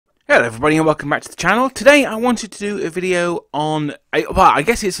Hello everybody and welcome back to the channel. Today I wanted to do a video on, well, I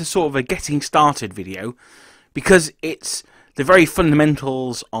guess it's a sort of a getting started video because it's the very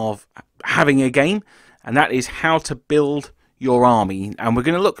fundamentals of having a game, and that is how to build your army. And we're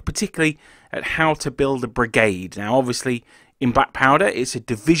going to look particularly at how to build a brigade. Now obviously in Black Powder it's a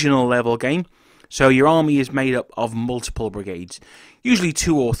divisional level game, so your army is made up of multiple brigades, usually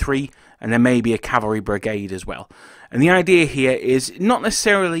 2 or 3, and there may be a cavalry brigade as well. And the idea here is not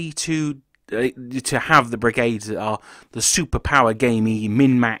necessarily to have the brigades that are the superpower gamey,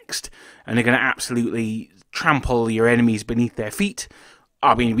 min-maxed, and they're going to absolutely trample your enemies beneath their feet.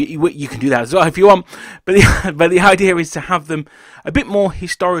 I mean, you can do that as well if you want, but the idea is to have them a bit more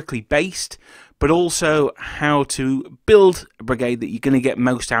historically based, but also how to build a brigade that you're going to get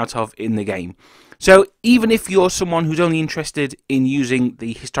most out of in the game. So even if you're someone who's only interested in using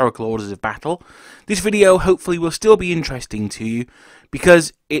the historical orders of battle, this video hopefully will still be interesting to you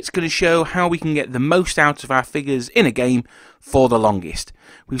because it's going to show how we can get the most out of our figures in a game for the longest.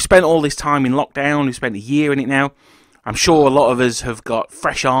 We've spent all this time in lockdown, we've spent a year in it now. I'm sure a lot of us have got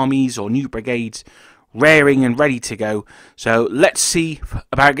fresh armies or new brigades raring and ready to go. So let's see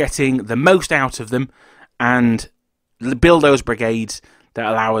about getting the most out of them and build those brigades that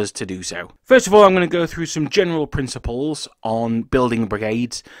allow us to do so. First of all, I'm going to go through some general principles on building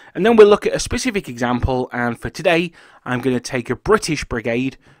brigades, and then we'll look at a specific example. And for today, I'm going to take a British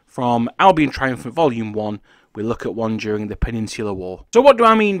brigade from Albion Triumphant Volume 1. We'll look at one during the Peninsular War. So what do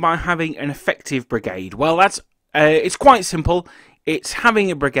I mean by having an effective brigade? Well, it's quite simple. It's having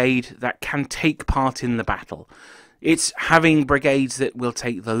a brigade that can take part in the battle. It's having brigades that will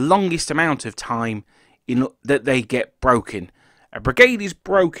take the longest amount of time that they get broken. A brigade is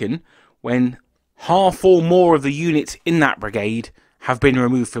broken when half or more of the units in that brigade have been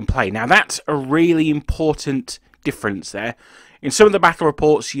removed from play. Now that's a really important difference there. In some of the battle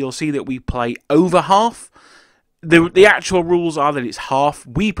reports you'll see that we play over half. The actual rules are that it's half.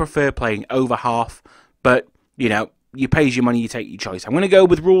 We prefer playing over half, but you know, you pay your money, you take your choice. I'm going to go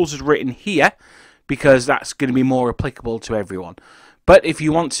with rules as written here because that's going to be more applicable to everyone. But if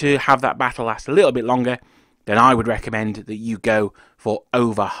you want to have that battle last a little bit longer, then I would recommend that you go for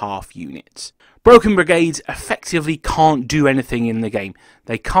over half units. Broken brigades effectively can't do anything in the game.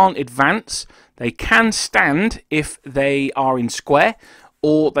 They can't advance, they can stand if they are in square,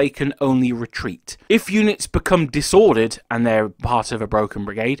 or they can only retreat. If units become disordered and they're part of a broken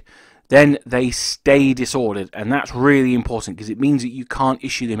brigade, then they stay disordered, and that's really important because it means that you can't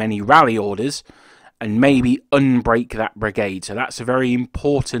issue them any rally orders and maybe unbreak that brigade. So that's a very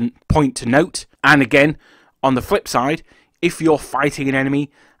important point to note. And again, on the flip side, if you're fighting an enemy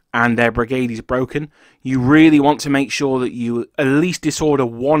and their brigade is broken, you really want to make sure that you at least disorder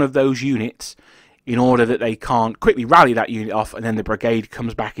one of those units in order that they can't quickly rally that unit off and then the brigade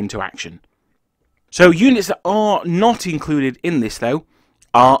comes back into action. So units that are not included in this though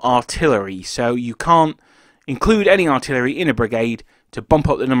are artillery. So you can't include any artillery in a brigade to bump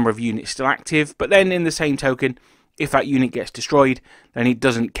up the number of units still active, but then in the same token, if that unit gets destroyed, then it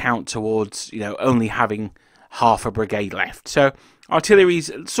doesn't count towards, only having half a brigade left. So artillery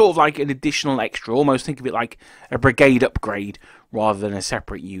is sort of like an additional extra, almost think of it like a brigade upgrade rather than a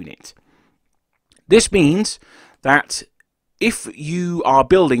separate unit. This means that if you are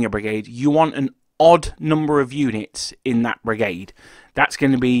building a brigade, you want an odd number of units in that brigade. That's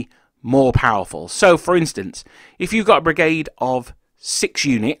going to be more powerful. So for instance, if you've got a brigade of 6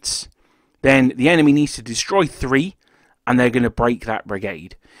 units, then the enemy needs to destroy 3 and they're going to break that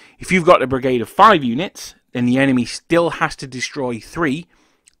brigade. If you've got a brigade of 5 units, then the enemy still has to destroy 3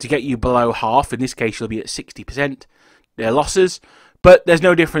 to get you below half. In this case, you'll be at 60% their losses, but there's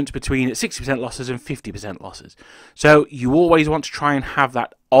no difference between 60% losses and 50% losses. So you always want to try and have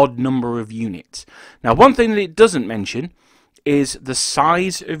that odd number of units. Now, one thing that it doesn't mention is the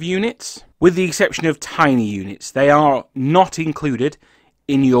size of units, with the exception of tiny units. They are not included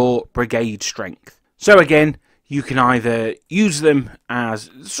in your brigade strength. So again, you can either use them as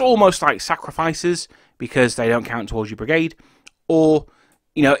it's almost like sacrifices because they don't count towards your brigade, or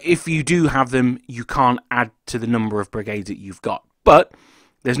if you do have them, you can't add to the number of brigades that you've got. But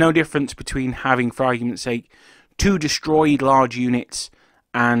there's no difference between having, for argument's sake, 2 destroyed large units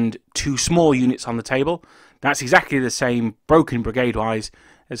and 2 small units on the table. That's exactly the same broken brigade wise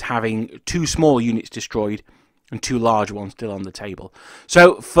as having 2 small units destroyed and 2 large ones still on the table.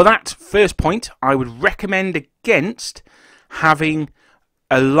 So for that first point, I would recommend against having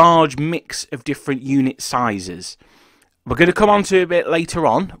a large mix of different unit sizes. We're going to come on to it a bit later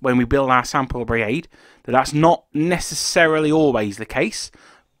on when we build our sample brigade that's not necessarily always the case,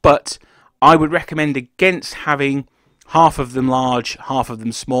 but I would recommend against having half of them large, half of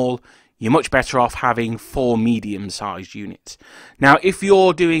them small, you're much better off having 4 medium-sized units. Now, if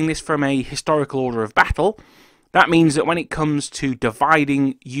you're doing this from a historical order of battle, that means that when it comes to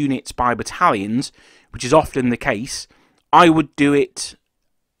dividing units by battalions, which is often the case, I would do it,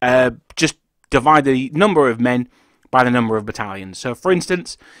 just divide the number of men by the number of battalions. So, for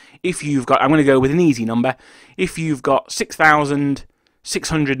instance, if you've got, I'm going to go with an easy number, if you've got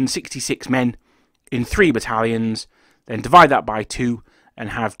 6,666 men in 3 battalions, then divide that by 2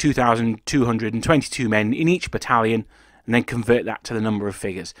 and have 2,222 men in each battalion, and then convert that to the number of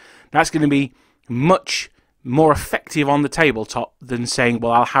figures. That's going to be much more effective on the tabletop than saying,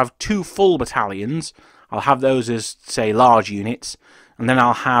 well, I'll have 2 full battalions, I'll have those as, say, large units, and then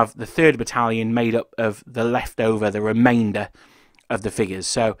I'll have the 3rd battalion made up of the leftover, the remainder of the figures.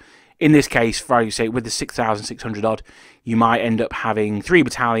 So in this case, for say with the 6,600 odd, you might end up having 3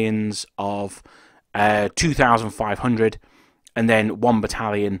 battalions of 2,500, and then 1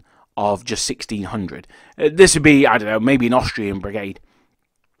 battalion of just 1,600. This would be, I don't know, maybe an Austrian brigade.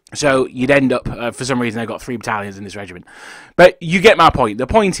 So you'd end up, for some reason, they've got 3 battalions in this regiment. But you get my point. The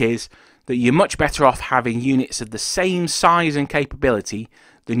point is that you're much better off having units of the same size and capability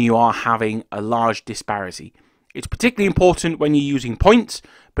than you are having a large disparity. It's particularly important when you're using points,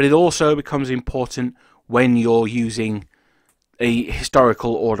 but it also becomes important when you're using a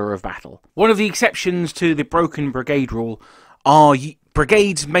historical order of battle. One of the exceptions to the broken brigade rule are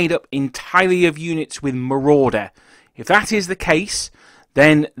brigades made up entirely of units with marauder. If that is the case,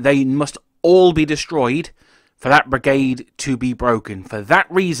 then they must all be destroyed for that brigade to be broken. For that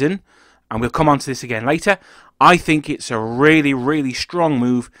reason, and we'll come on to this again later, I think it's a really, really strong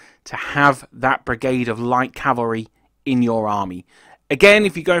move to have that brigade of light cavalry in your army. Again,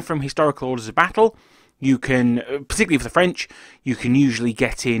 if you're going from historical orders of battle, you can, particularly for the French, you can usually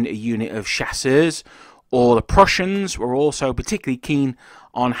get in a unit of chasseurs, or the Prussians were also particularly keen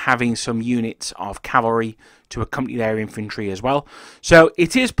on having some units of cavalry to accompany their infantry as well. So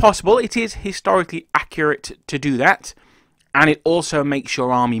it is possible, it is historically accurate to do that, and it also makes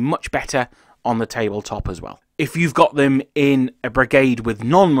your army much better on the tabletop as well. If you've got them in a brigade with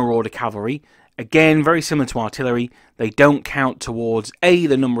non-marauder cavalry, again, very similar to artillery, they don't count towards A,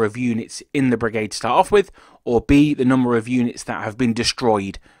 the number of units in the brigade to start off with, or B, the number of units that have been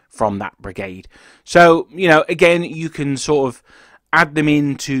destroyed from that brigade. So, you know, again, you can sort of add them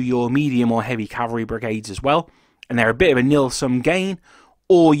into your medium or heavy cavalry brigades as well, and they're a bit of a nil-sum gain,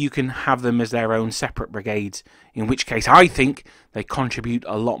 or you can have them as their own separate brigades, in which case I think they contribute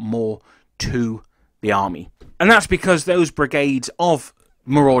a lot more to the army. And that's because those brigades of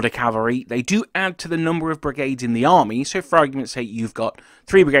marauder cavalry, they do add to the number of brigades in the army. So for argument's sake, you've got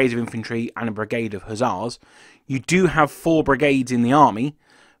 3 brigades of infantry and a brigade of hussars. You do have 4 brigades in the army,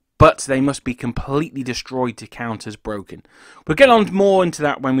 but they must be completely destroyed to count as broken. We'll get on more into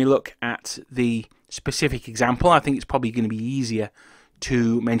that when we look at the specific example. I think it's probably going to be easier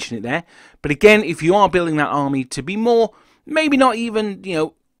to mention it there. But again, if you are building that army to be more, maybe not even, you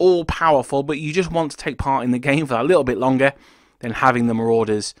know, all powerful, but you just want to take part in the game for a little bit longer, then having the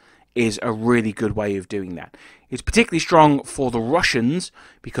marauders is a really good way of doing that. It's particularly strong for the Russians,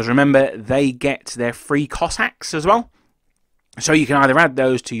 because remember, they get their free Cossacks as well. So you can either add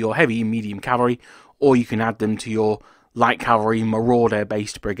those to your heavy and medium cavalry, or you can add them to your light cavalry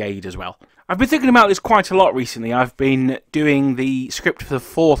marauder-based brigade as well. I've been thinking about this quite a lot recently. I've been doing the script for the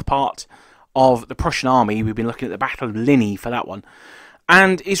 4th part of the Prussian army. We've been looking at the Battle of Ligny for that one.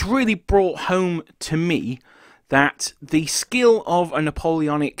 And it's really brought home to me that the skill of a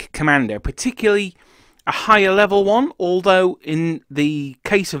Napoleonic commander, particularly a higher level one, although in the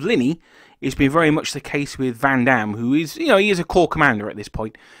case of Ligny, it's been very much the case with Van Damme, who is, you know, he is a corps commander at this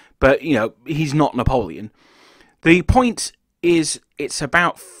point, but, you know, he's not Napoleon. The point is, it's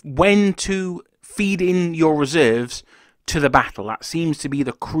about when to feed in your reserves to the battle. That seems to be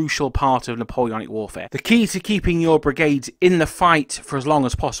the crucial part of Napoleonic warfare. The key to keeping your brigades in the fight for as long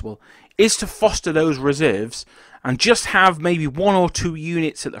as possible is to foster those reserves and just have maybe 1 or 2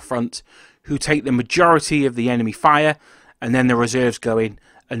 units at the front who take the majority of the enemy fire, and then the reserves go in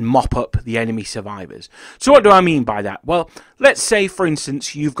and mop up the enemy survivors. So what do I mean by that? Well, let's say, for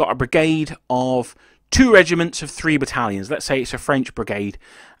instance, you've got a brigade of 2 regiments of 3 battalions. Let's say it's a French brigade,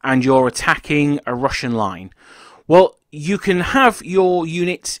 and you're attacking a Russian line. Well, you can have your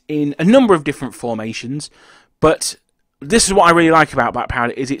units in a number of different formations, but this is what I really like about Black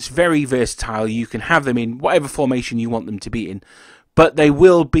Powder, is it's very versatile. You can have them in whatever formation you want them to be in, but they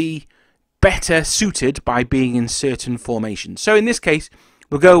will be better suited by being in certain formations. So in this case,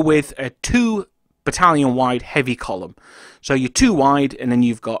 we'll go with a 2 battalion wide heavy column. So you're 2 wide, and then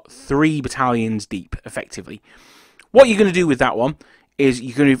you've got 3 battalions deep, effectively. what you're going to do with that one is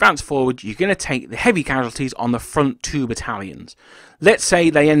you're going to advance forward, you're going to take the heavy casualties on the front 2 battalions. Let's say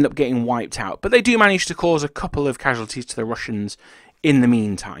they end up getting wiped out, but they do manage to cause a couple of casualties to the Russians in the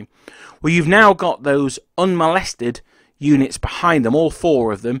meantime. Well, you've now got those unmolested units behind them, all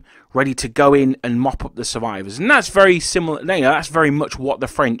 4 of them, ready to go in and mop up the survivors. And that's very similar, that's very much what the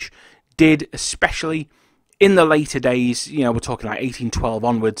French did, especially in the later days. We're talking like 1812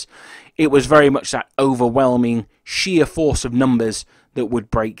 onwards. It was very much that overwhelming sheer force of numbers that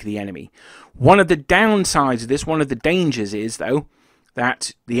would break the enemy. One of the downsides of this, one of the dangers is, though,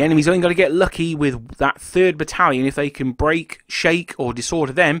 that the enemy's only got to get lucky with that 3rd battalion. If they can break, shake, or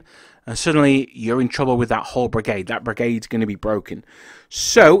disorder them, and suddenly you're in trouble with that whole brigade. That brigade's going to be broken.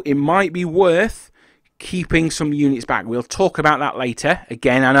 So it might be worth keeping some units back. We'll talk about that later.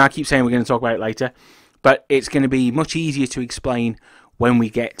 Again, I know I keep saying we're going to talk about it later, but it's going to be much easier to explain when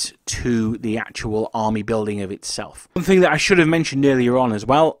we get to the actual army building of itself. One thing that I should have mentioned earlier on as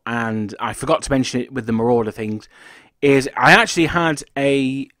well, and I forgot to mention it with the Marauder things, is I actually had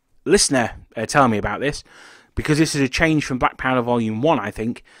a listener tell me about this, because this is a change from Black Powder Volume 1, I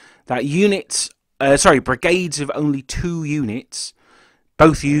think, that brigades of only 2 units,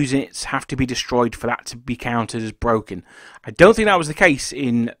 both units have to be destroyed for that to be counted as broken. I don't think that was the case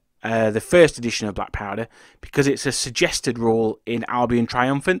in the first edition of Black Powder, because it's a suggested rule in Albion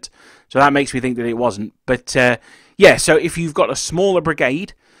Triumphant, so that makes me think that it wasn't. But yeah, so if you've got a smaller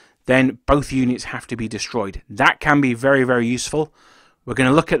brigade, then both units have to be destroyed. That can be very, very useful. We're going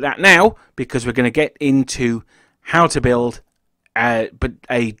to look at that now, because we're going to get into how to build a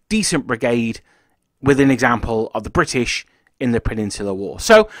decent brigade with an example of the British in the Peninsular War.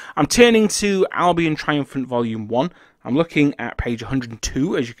 So I'm turning to Albion Triumphant Volume 1. I'm looking at page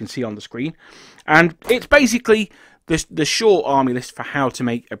 102, as you can see on the screen, and it's basically the short army list for how to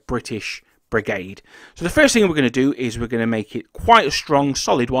make a British brigade. So the first thing we're going to do is we're going to make it quite a strong,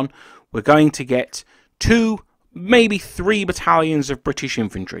 solid one. We're going to get 2, maybe 3 battalions of British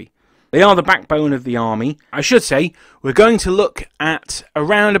infantry. They are the backbone of the army. I should say we're going to look at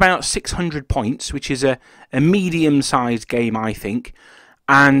around about 600 points, which is a medium-sized game, I think.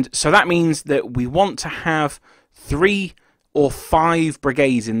 And so that means that we want to have 3 or 5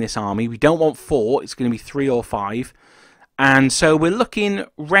 brigades in this army. We don't want 4, it's going to be 3 or 5. And so we're looking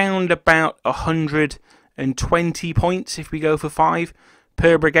round about 120 points if we go for 5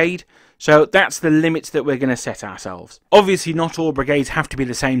 per brigade. So that's the limits that we're going to set ourselves. Obviously not all brigades have to be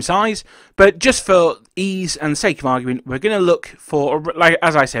the same size, but just for ease and sake of argument, we're going to look for, like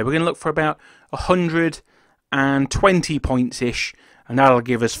as I said, we're going to look for about 120 points-ish, and that'll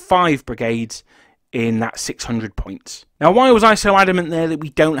give us 5 brigades in that 600 points. Now, why was I so adamant there that we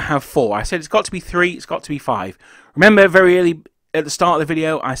don't have 4? I said it's got to be 3, it's got to be 5. Remember, very early at the start of the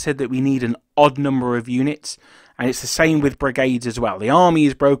video, I said that we need an odd number of units, and it's the same with brigades as well. The army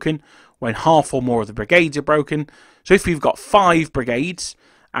is broken when half or more of the brigades are broken. So if we've got 5 brigades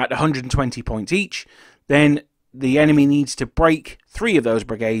at 120 points each, then the enemy needs to break 3 of those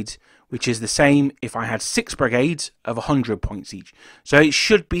brigades, which is the same if I had 6 brigades of 100 points each. So it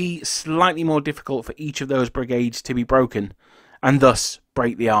should be slightly more difficult for each of those brigades to be broken, and thus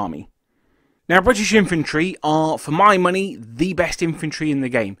break the army. Now, British infantry are, for my money, the best infantry in the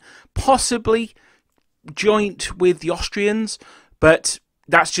game. Possibly joint with the Austrians, but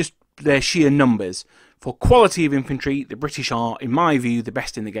that's just their sheer numbers. For quality of infantry, the British are, in my view, the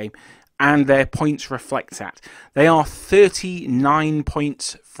best in the game, and their points reflect that. They are 39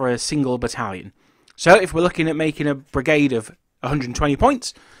 points for a single battalion. So if we're looking at making a brigade of 120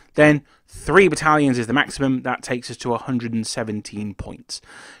 points, then 3 battalions is the maximum. That takes us to 117 points.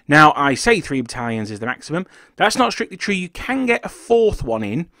 Now, I say 3 battalions is the maximum. That's not strictly true. You can get a 4th one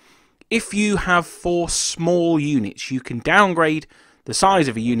in if you have 4 small units. You can downgrade the size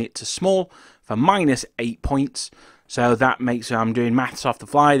of a unit to small for -8 points. So that makes, I'm doing maths off the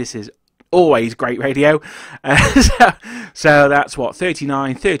fly. This is always great radio. So that's what,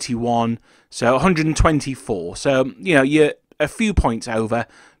 39, 31, so 124. So, you know, you're a few points over,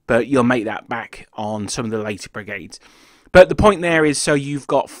 but you'll make that back on some of the later brigades. But the point there is, so you've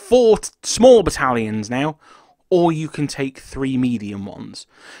got 4 small battalions now, or you can take 3 medium ones.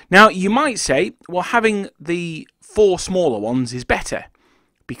 Now, you might say, well, having the 4 smaller ones is better,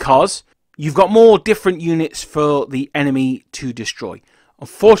 because you've got more different units for the enemy to destroy.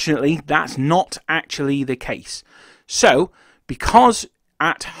 Unfortunately, that's not actually the case. So, because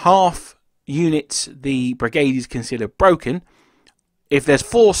at half units the brigade is considered broken, if there's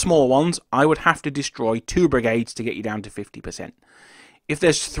 4 small ones, I would have to destroy 2 brigades to get you down to 50%. If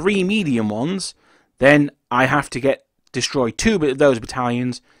there's 3 medium ones, then I have to destroy 2 of those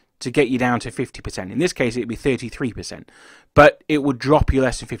battalions to get you down to 50%. In this case, it would be 33%, but it would drop you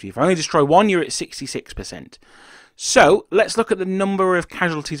less than 50. If I only destroy one, you're at 66%. So let's look at the number of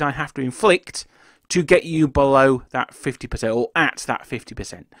casualties I have to inflict to get you below that 50%, or at that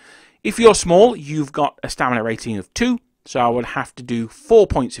 50%. If you're small, you've got a stamina rating of 2, so I would have to do 4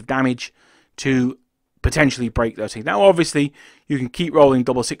 points of damage to potentially break those things. Now, obviously, you can keep rolling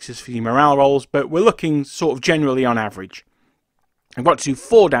double sixes for your morale rolls, but we're looking sort of generally on average. I've got to do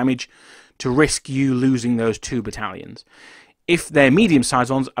 4 damage to risk you losing those 2 battalions. If they're medium-sized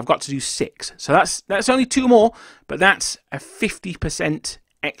ones, I've got to do 6. So that's only 2 more, but that's a 50%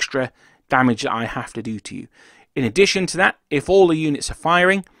 extra damage that I have to do to you. In addition to that, if all the units are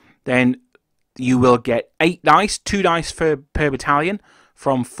firing, then you will get 8 dice, 2 dice per battalion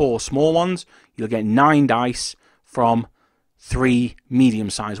from 4 small ones. You'll get 9 dice from 3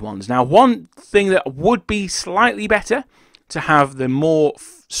 medium-sized ones. Now, one thing that would be slightly better to have the more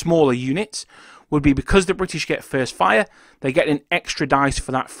smaller units would be, because the British get first fire, they get an extra dice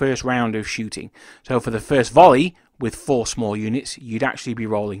for that first round of shooting. So for the first volley with 4 small units, you'd actually be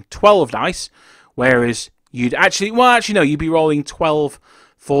rolling 12 dice, whereas you'd actually, no, you'd be rolling 12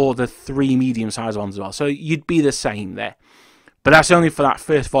 for the 3 medium-sized ones as well. So you'd be the same there. But that's only for that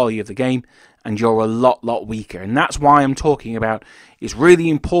first volley of the game, and you're a lot weaker. And that's why I'm talking about it's really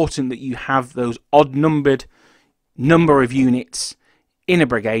important that you have those odd-numbered number of units in a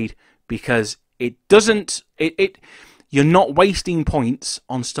brigade, because it doesn't... You're not wasting points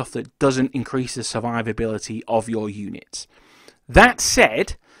on stuff that doesn't increase the survivability of your units. That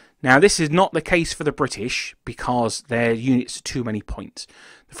said, now this is not the case for the British, because their units are too many points.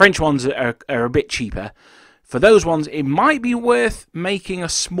 The French ones are a bit cheaper. For those ones, it might be worth making a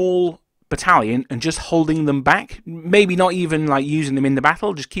small battalion and just holding them back. Maybe not even like using them in the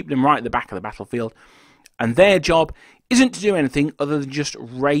battle, just keep them right at the back of the battlefield. And their job isn't to do anything other than just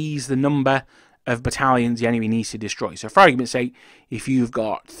raise the number of battalions the enemy needs to destroy. So for argument's sake, if you've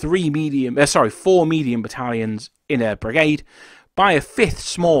got 4 medium battalions in a brigade, buy a 5th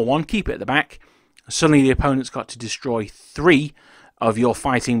small one, keep it at the back. Suddenly the opponent's got to destroy 3 of your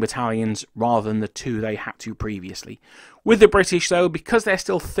fighting battalions rather than the 2 they had to previously. With the British, though, because they're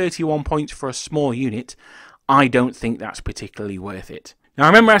still 31 points for a small unit, I don't think that's particularly worth it. Now,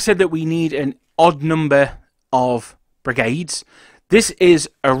 remember I said that we need an odd number of brigades. This is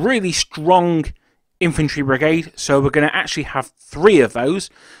a really strong infantry brigade, so we're going to actually have 3 of those.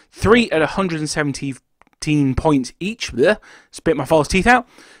 3 at 117 points each. Blech, spit my false teeth out.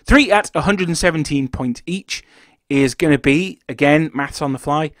 3 at 117 points each is going to be, again, maths on the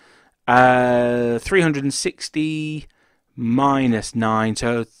fly, 360 minus 9,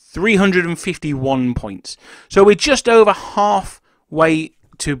 so 351 points. So we're just over halfway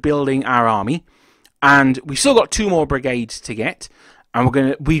to building our army, and we've still got 2 more brigades to get,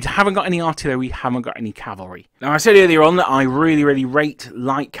 and we haven't got any artillery, we haven't got any cavalry. Now, I said earlier on that I really rate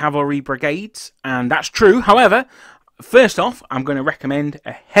light cavalry brigades, and that's true. However, first off, I'm going to recommend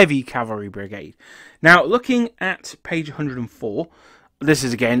a heavy cavalry brigade. Now, looking at page 104, this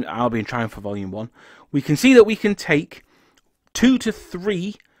is again Albion Triumph for Volume 1, we can see that we can take 2 to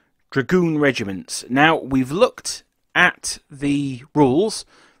 3 dragoon regiments. Now, we've looked at the rules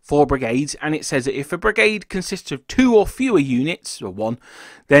for brigades, and it says that if a brigade consists of 2 or fewer units, or 1,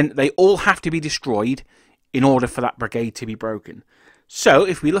 then they all have to be destroyed in order for that brigade to be broken. So,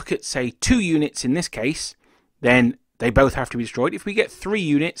 if we look at, say, 2 units in this case, then they both have to be destroyed. If we get 3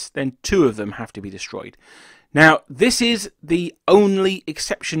 units, then 2 of them have to be destroyed. Now, this is the only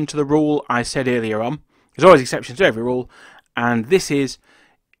exception to the rule I said earlier on. There's always exceptions to every rule, and this is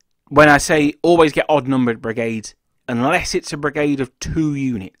when I say always get odd-numbered brigades, unless it's a brigade of 2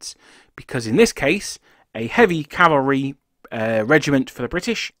 units. Because in this case, a heavy cavalry regiment for the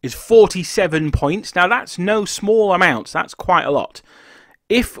British is 47 points. Now, that's no small amount. That's quite a lot.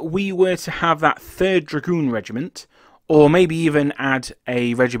 If we were to have that 3rd Dragoon Regiment, or maybe even add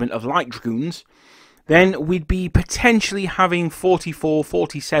a regiment of light dragoons, then we'd be potentially having 44,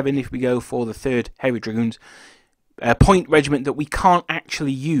 47 if we go for the 3rd Heavy Dragoons, a point regiment that we can't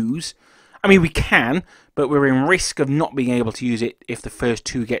actually use. I mean, we can, but we're in risk of not being able to use it if the first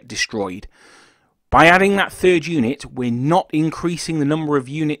 2 get destroyed. By adding that 3rd unit, we're not increasing the number of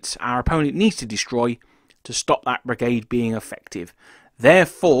units our opponent needs to destroy to stop that brigade being effective.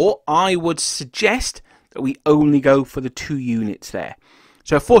 Therefore, I would suggest that we only go for the 2 units there.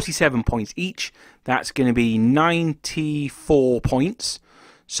 So 47 points each, that's going to be 94 points.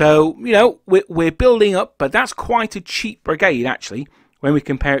 So, you know, we're building up, but that's quite a cheap brigade, actually, when we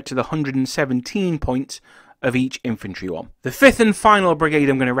compare it to the 117 points of each infantry one. The fifth and final brigade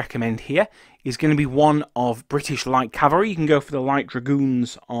I'm going to recommend here is going to be one of British light cavalry. You can go for the light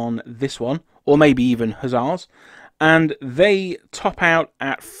dragoons on this one, or maybe even hussars, and they top out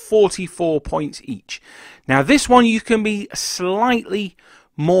at 44 points each. Now this one you can be slightly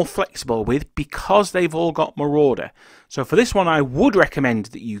more flexible with because they've all got marauder. So for this one I would recommend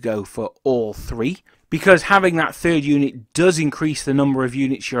that you go for all three, because having that third unit does increase the number of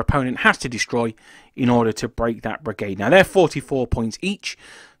units your opponent has to destroy in order to break that brigade. Now they're 44 points each,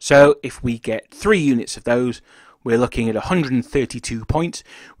 so if we get 3 units of those, we're looking at 132 points,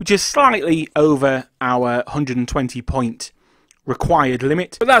 which is slightly over our 120 point required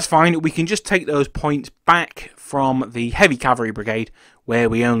limit. But that's fine, we can just take those points back from the heavy cavalry brigade where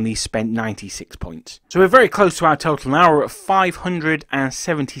we only spent 96 points. So we're very close to our total now. We're at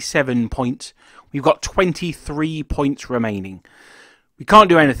 577 points. We've got 23 points remaining. We can't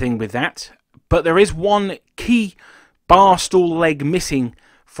do anything with that, but there is one key bar stool leg missing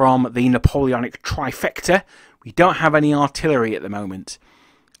from the Napoleonic trifecta. We don't have any artillery at the moment.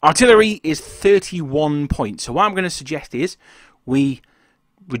 Artillery is 31 points, so what I'm going to suggest is we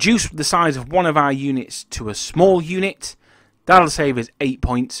reduce the size of one of our units to a small unit. That'll save us 8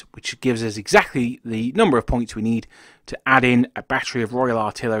 points, which gives us exactly the number of points we need to add in a battery of Royal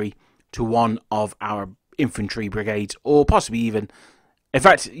Artillery to one of our infantry brigades, or possibly even, in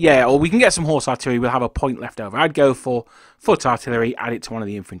fact, yeah, or we can get some horse artillery, we'll have a point left over. I'd go for foot artillery, add it to one of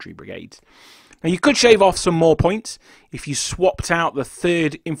the infantry brigades. Now you could shave off some more points if you swapped out the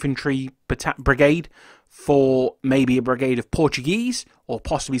 3rd Infantry Brigade for maybe a brigade of Portuguese, or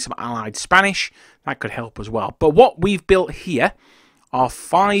possibly some allied Spanish. That could help as well. But what we've built here are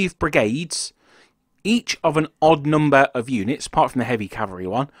 5 brigades, each of an odd number of units, apart from the heavy cavalry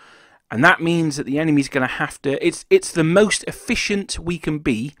one. And that means that the enemy's going to have to... It's the most efficient we can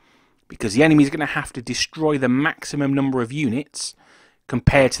be, because the enemy's going to have to destroy the maximum number of units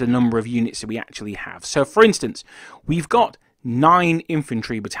compared to the number of units that we actually have. So, for instance, we've got 9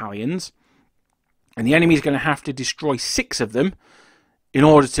 infantry battalions, and the enemy's going to have to destroy 6 of them in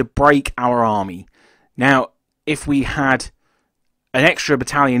order to break our army. Now, if we had an extra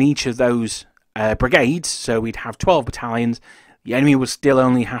battalion each of those brigades, so we'd have 12 battalions, the enemy would still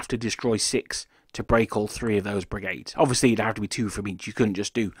only have to destroy 6 to break all 3 of those brigades. Obviously, it'd have to be 2 from each. You couldn't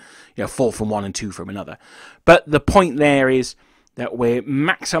just do 4 from one and 2 from another. But the point there is that we're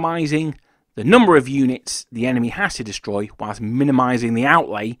maximising the number of units the enemy has to destroy whilst minimising the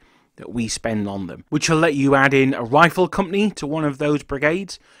outlay that we spend on them, which will let you add in a rifle company to one of those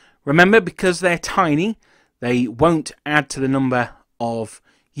brigades. Remember, because they're tiny, they won't add to the number of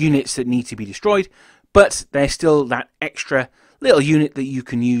units that need to be destroyed, but they're still that extra little unit that you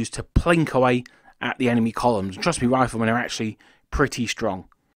can use to plink away at the enemy columns. And trust me, riflemen are actually pretty strong.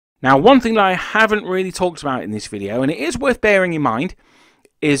 Now, one thing that I haven't really talked about in this video, and it is worth bearing in mind,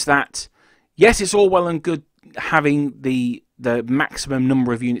 is that, yes, it's all well and good having the maximum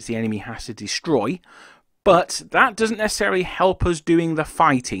number of units the enemy has to destroy, but that doesn't necessarily help us doing the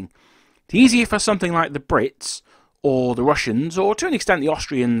fighting. It's easier for something like the Brits, or the Russians, or to an extent the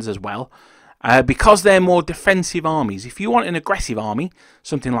Austrians as well, because they're more defensive armies. If you want an aggressive army,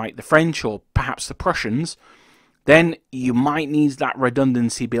 something like the French or perhaps the Prussians, then you might need that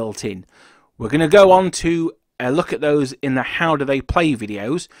redundancy built in. We're going to go on to look at those in the How Do They Play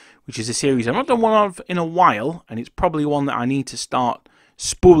videos, which is a series I've not done one of in a while, and it's probably one that I need to start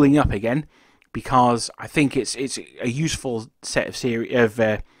spooling up again, because I think it's a useful set of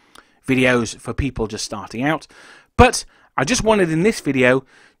videos for people just starting out. But I just wanted in this video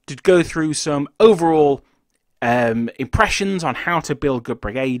to go through some overall impressions on how to build good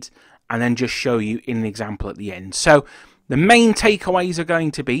brigades, and then just show you in an example at the end. So the main takeaways are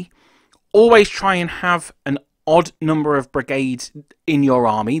going to be, always try and have an odd number of brigades in your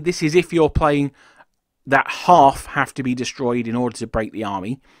army. This is if you're playing that half have to be destroyed in order to break the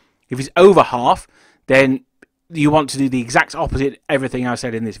army. If it's over half, then you want to do the exact opposite everything I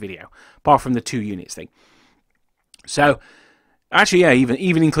said in this video, apart from the 2 units thing. So, actually, yeah,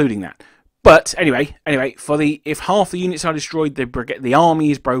 even including that. But anyway, if half the units are destroyed, the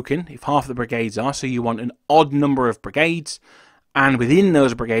army is broken. If half the brigades are, so you want an odd number of brigades, and within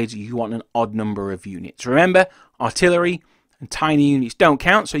those brigades, you want an odd number of units. Remember, artillery and tiny units don't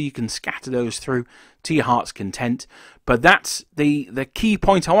count, so you can scatter those through to your heart's content. But that's the key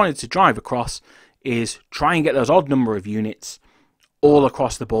point I wanted to drive across, is try and get those odd number of units all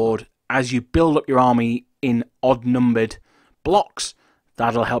across the board as you build up your army in odd numbered blocks.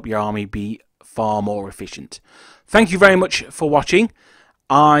 That'll help your army be far more efficient. Thank you very much for watching.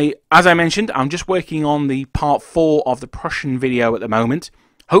 As I mentioned, I'm just working on the part 4 of the Prussian video at the moment.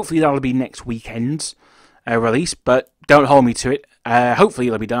 Hopefully that'll be next weekend. release, but don't hold me to it. Hopefully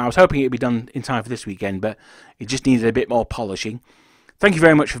it'll be done. I was hoping it'd be done in time for this weekend, but it just needed a bit more polishing. Thank you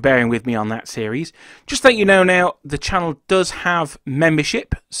very much for bearing with me on that series. Just to let you know now, the channel does have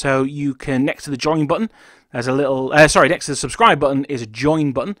membership, so you can, next to the join button, there's a little, next to the subscribe button is a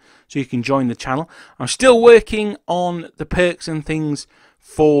join button, so you can join the channel. I'm still working on the perks and things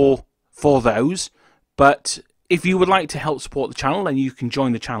for those, but if you would like to help support the channel, then you can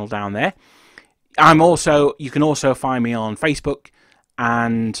join the channel down there. You can also find me on Facebook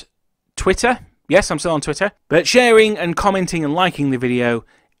and Twitter. Yes, I'm still on Twitter. But sharing and commenting and liking the video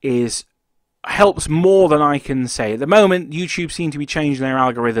helps more than I can say. At the moment, YouTube seem to be changing their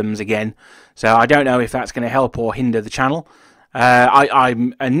algorithms again, so I don't know if that's going to help or hinder the channel.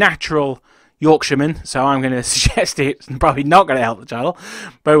 I'm a natural Yorkshireman, so I'm going to suggest it's probably not going to help the channel,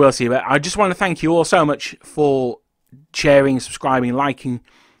 but we'll see. But I just want to thank you all so much for sharing, subscribing, liking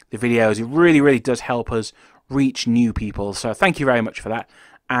the videos. It really, really does help us reach new people, so thank you very much for that,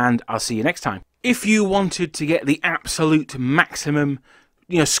 and I'll see you next time. If you wanted to get the absolute maximum,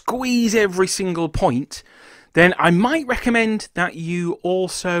 squeeze every single point, then I might recommend that you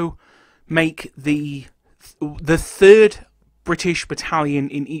also make the third British battalion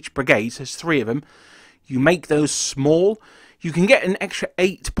in each brigade, so there's 3 of them, you make those small. You can get an extra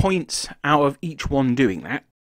 8 points out of each one doing that.